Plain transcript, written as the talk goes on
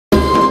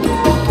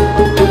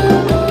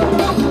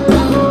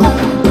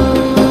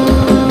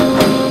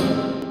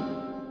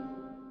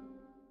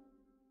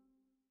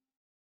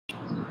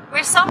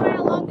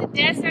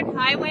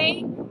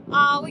highway.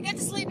 We got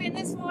to sleep in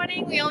this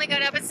morning. We only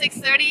got up at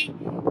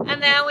 6:30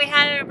 and then we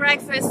had our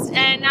breakfast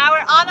and now we're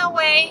on our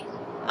way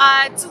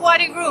to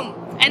Wadi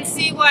Rum and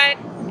see what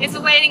is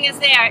awaiting us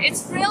there.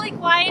 It's really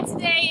quiet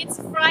today. It's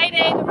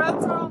Friday. The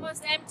roads are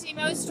almost empty.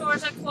 Most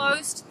stores are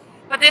closed,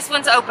 but this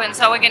one's open,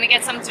 so we're gonna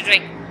get something to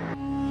drink.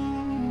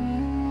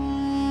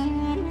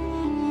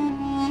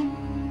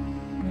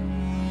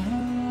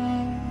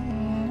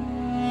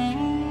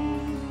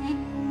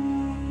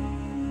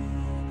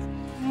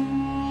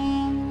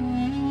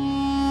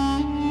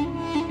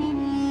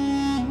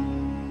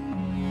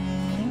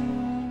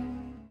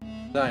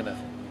 Zijn er.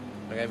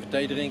 Nog even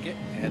thee drinken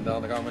en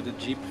dan gaan we met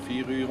de jeep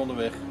 4 uur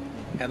onderweg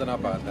en daarna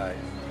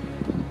paardrijden.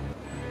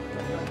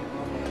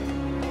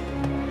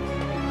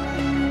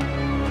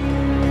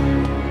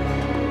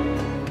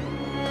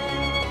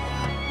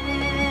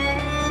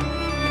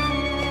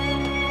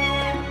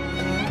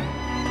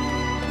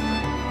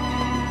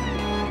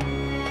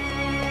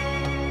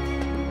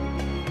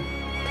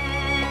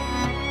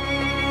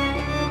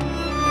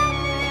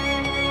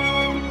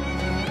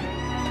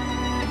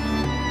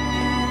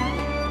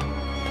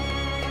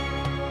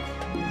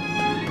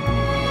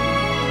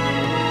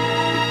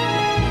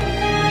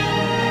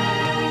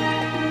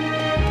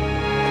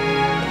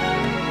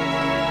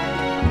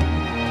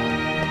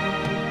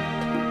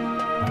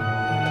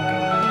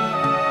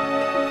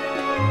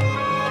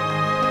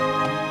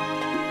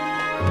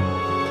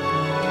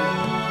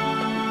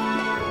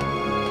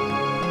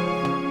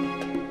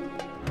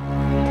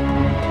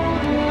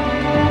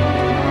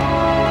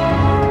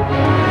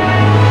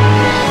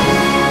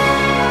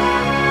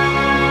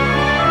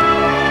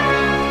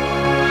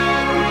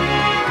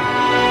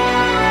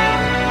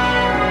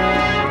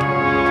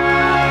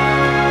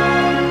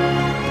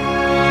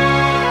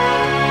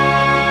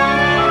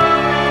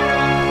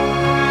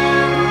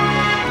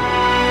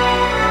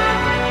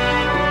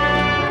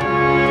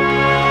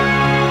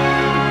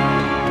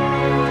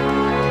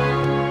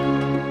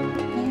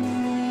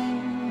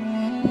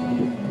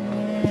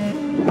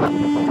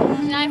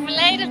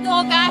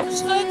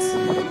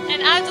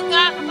 En uit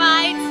elkaar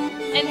gewaaid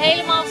en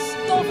helemaal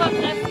stoffig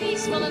en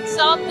vies van het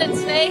zand en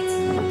zweet.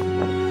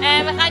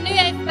 En we gaan nu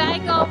even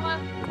bijkomen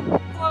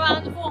voor we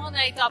aan de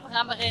volgende etappe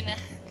gaan beginnen.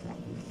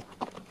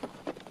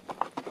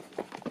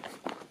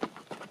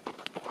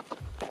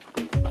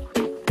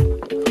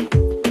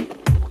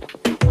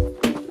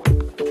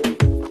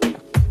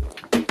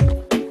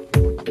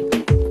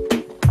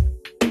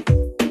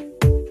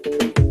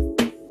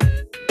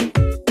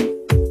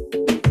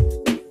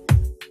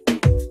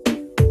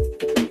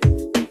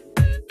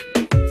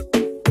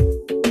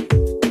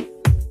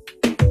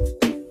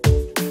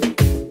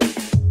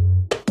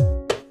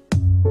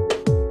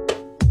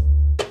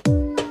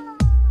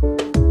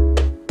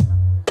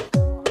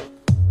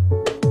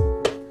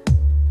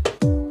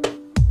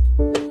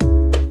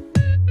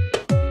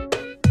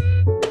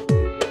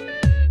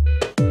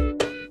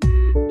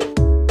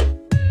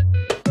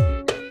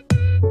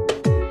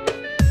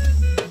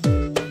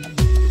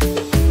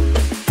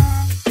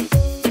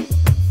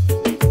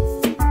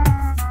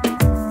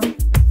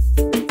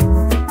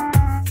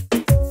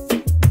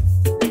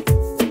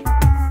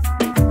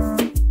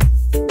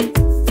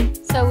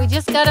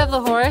 Got off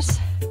the horse.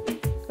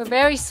 We're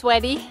very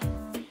sweaty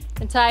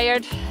and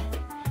tired,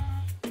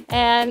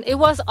 and it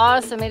was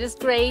awesome. It is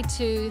great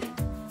to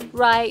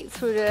ride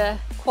through the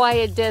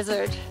quiet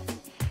desert.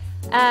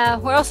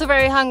 We're also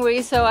very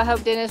hungry, so I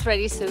hope dinner's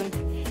ready soon.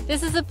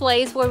 This is a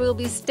place where we'll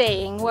be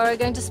staying, where we're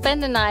going to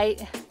spend the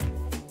night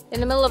in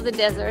the middle of the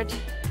desert.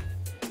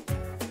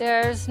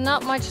 There's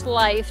not much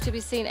life to be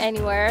seen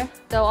anywhere,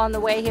 though on the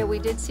way here we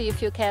did see a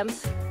few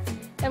camps,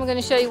 and I'm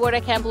going to show you what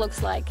a camp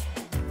looks like.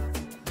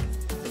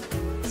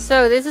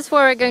 So this is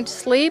where we're going to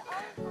sleep,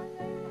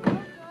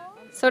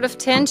 sort of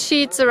tent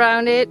sheets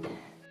around it.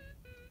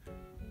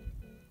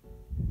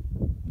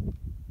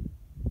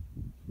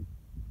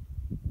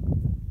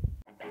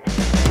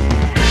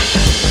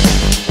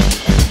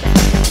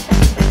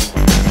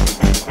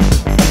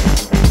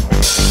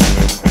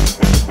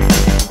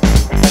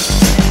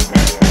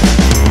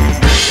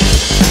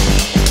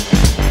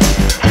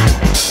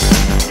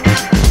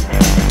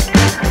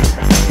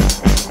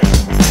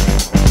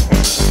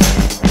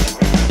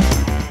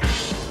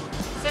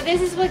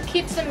 This is what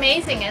keeps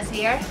amazing us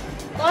here.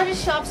 A lot of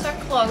shops are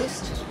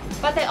closed,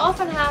 but they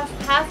often have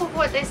half of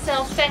what they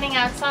sell standing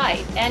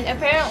outside, and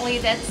apparently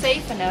that's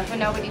safe enough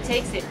and nobody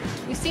takes it.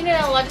 We've seen it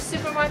in a lot of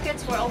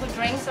supermarkets where all the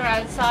drinks are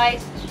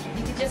outside.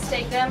 You can just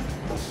take them.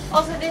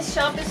 Also, this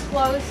shop is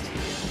closed.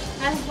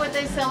 Half of what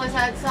they sell is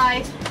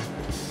outside.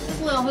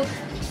 This little hook,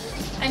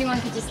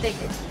 anyone can just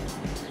take it.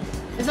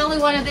 There's only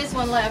one of this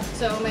one left,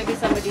 so maybe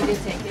somebody did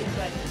take it,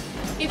 but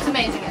it keeps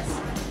amazing us.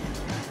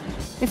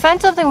 We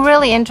found something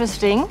really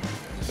interesting.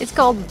 It's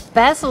called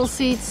basil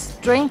seeds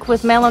drink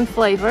with melon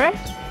flavor,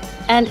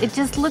 and it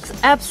just looks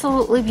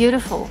absolutely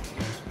beautiful.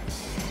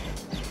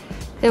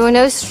 There were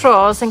no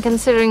straws, and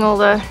considering all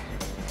the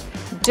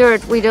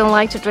dirt, we don't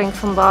like to drink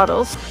from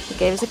bottles. He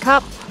gave us a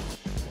cup,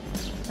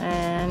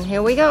 and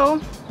here we go.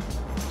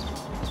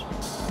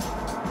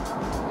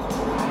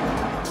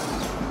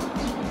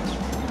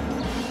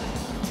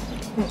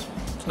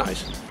 It's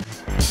nice.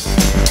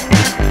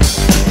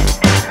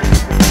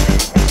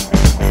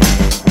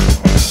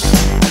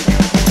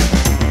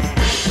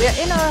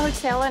 We're in our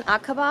hotel in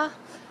Aqaba.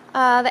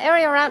 The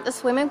area around the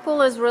swimming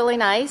pool is really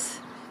nice.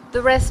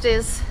 The rest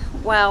is,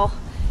 well,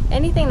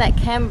 anything that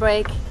can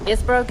break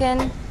is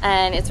broken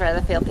and it's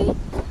rather filthy.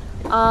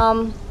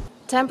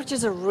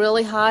 Temperatures are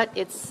really hot.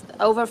 It's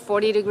over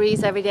 40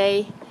 degrees every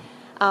day.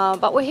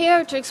 But we're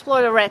here to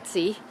explore the Red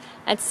Sea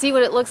and see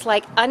what it looks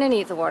like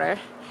underneath the water.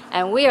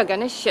 And we are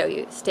going to show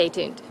you. Stay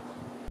tuned.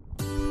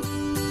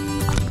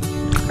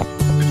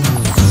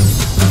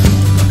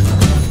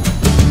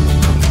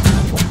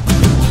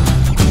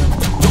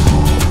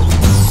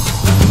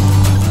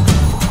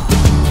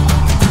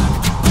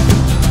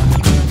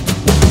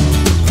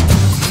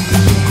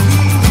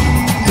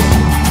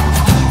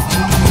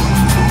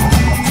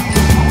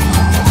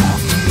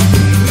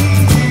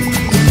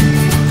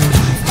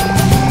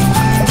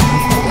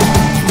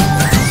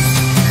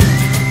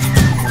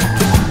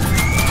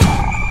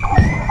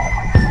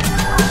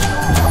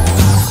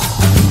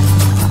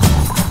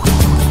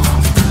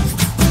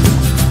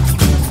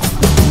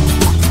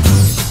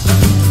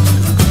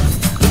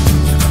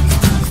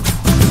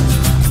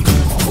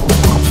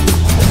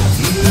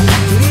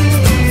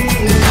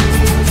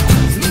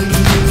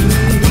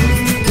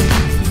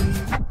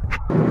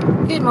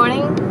 Good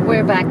morning,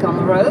 we're back on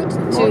the road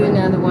to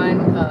another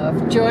one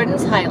of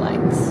Jordan's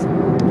highlights.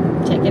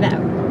 Check it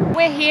out.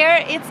 We're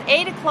here, it's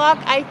 8 o'clock.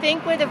 I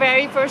think we're the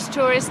very first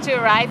tourists to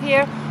arrive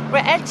here. We're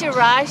at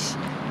Jerash.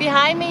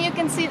 Behind me you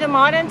can see the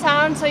modern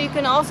town, so you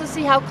can also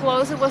see how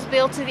close it was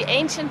built to the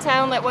ancient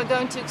town that we're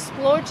going to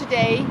explore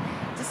today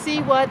to see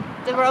what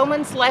the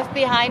Romans left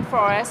behind for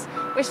us.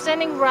 We're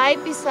standing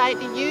right beside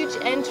the huge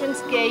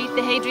entrance gate,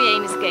 the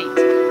Hadrianus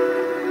Gate.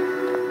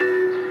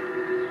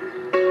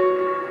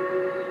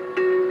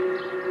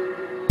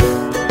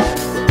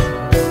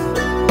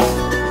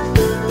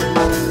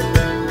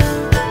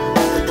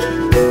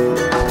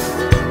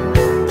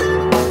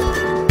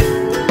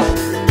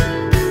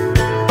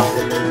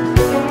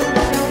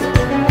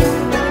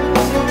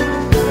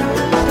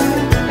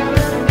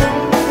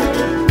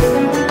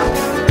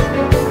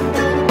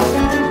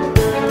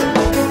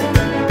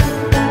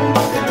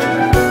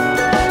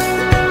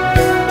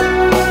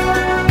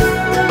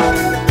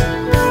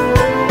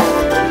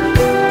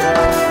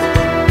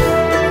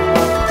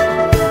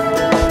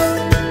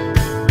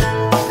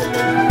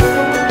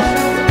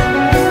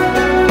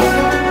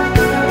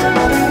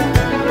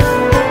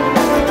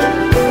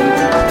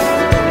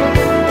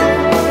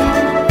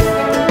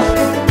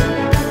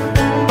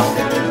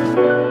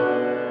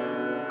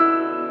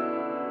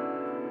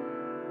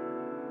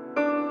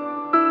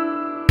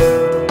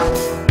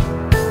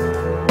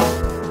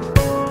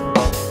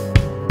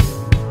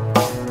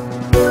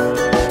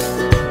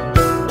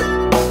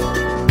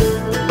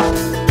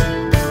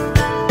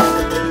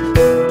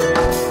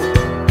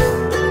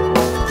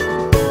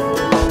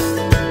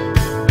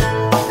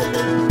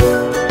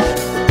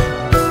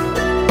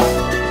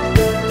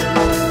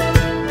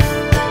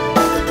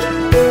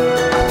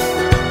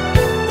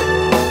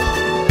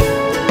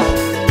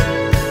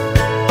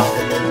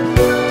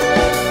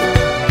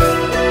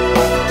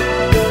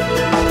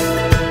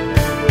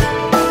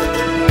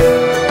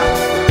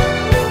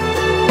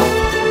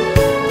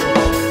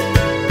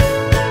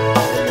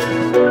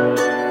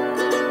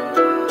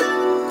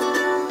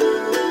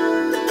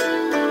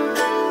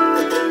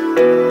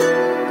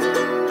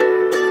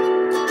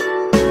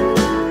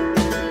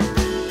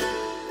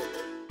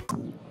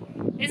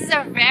 This is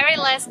our very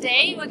last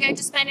day. We're going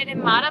to spend it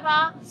in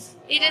Madaba.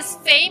 It is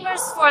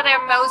famous for their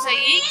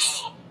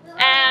mozaïques,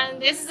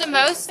 and this is the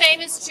most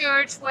famous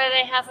church where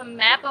they have a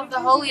map of the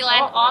Holy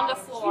Land on the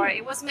floor.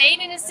 It was made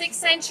in the 6th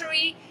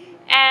century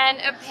and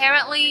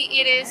apparently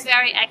it is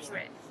very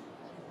accurate.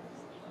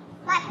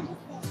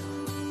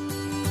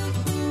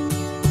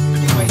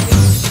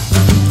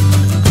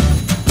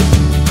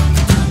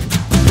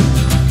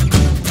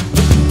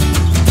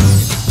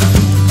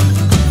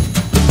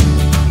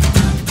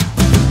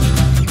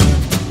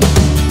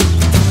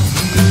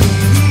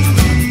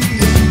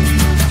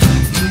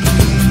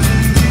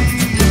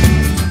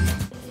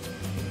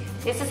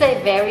 This is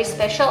a very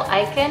special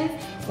icon.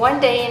 One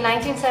day in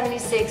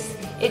 1976,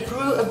 it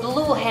grew a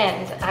blue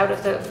hand out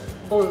of the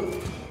blue.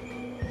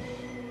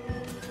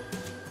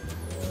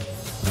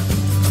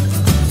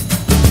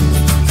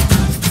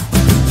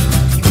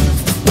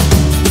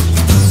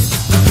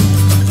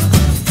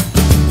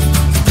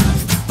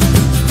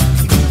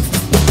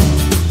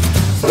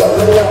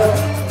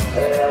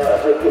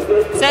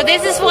 So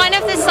this is one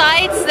of the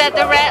sites that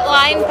the red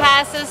line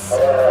passes,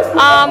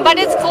 but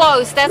it's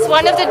closed. That's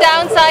one of the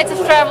downsides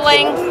of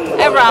traveling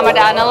at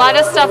Ramadan. A lot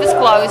of stuff is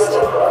closed.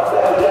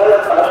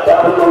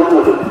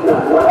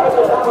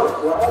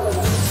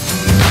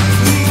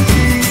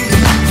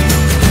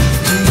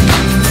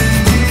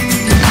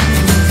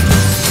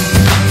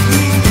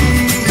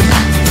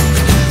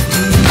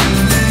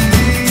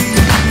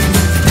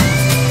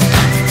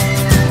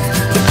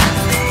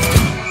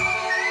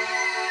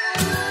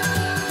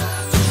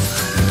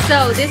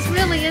 So this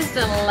really is the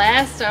the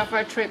last of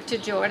our trip to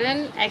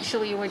Jordan.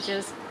 Actually, we're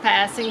just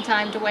passing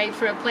time to wait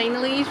for a plane to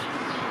leave.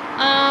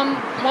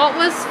 What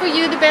was for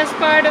you the best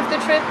part of the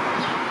trip?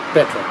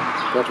 Petra.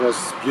 That was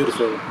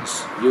beautiful.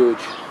 It's huge.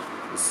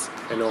 It's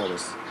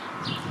enormous.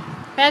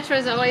 Petra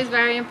is always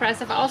very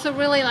impressive. I also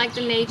really like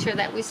the nature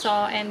that we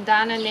saw in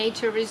Dana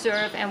Nature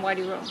Reserve and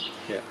Wadi Rum.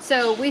 Yeah.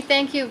 So we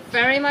thank you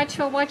very much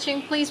for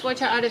watching. Please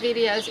watch our other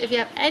videos. If you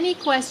have any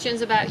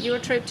questions about your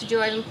trip to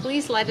Jordan,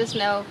 please let us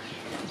know.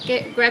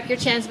 Grab your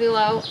chance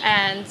below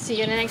and see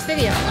you in the next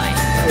video. Bye.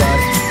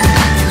 Bye.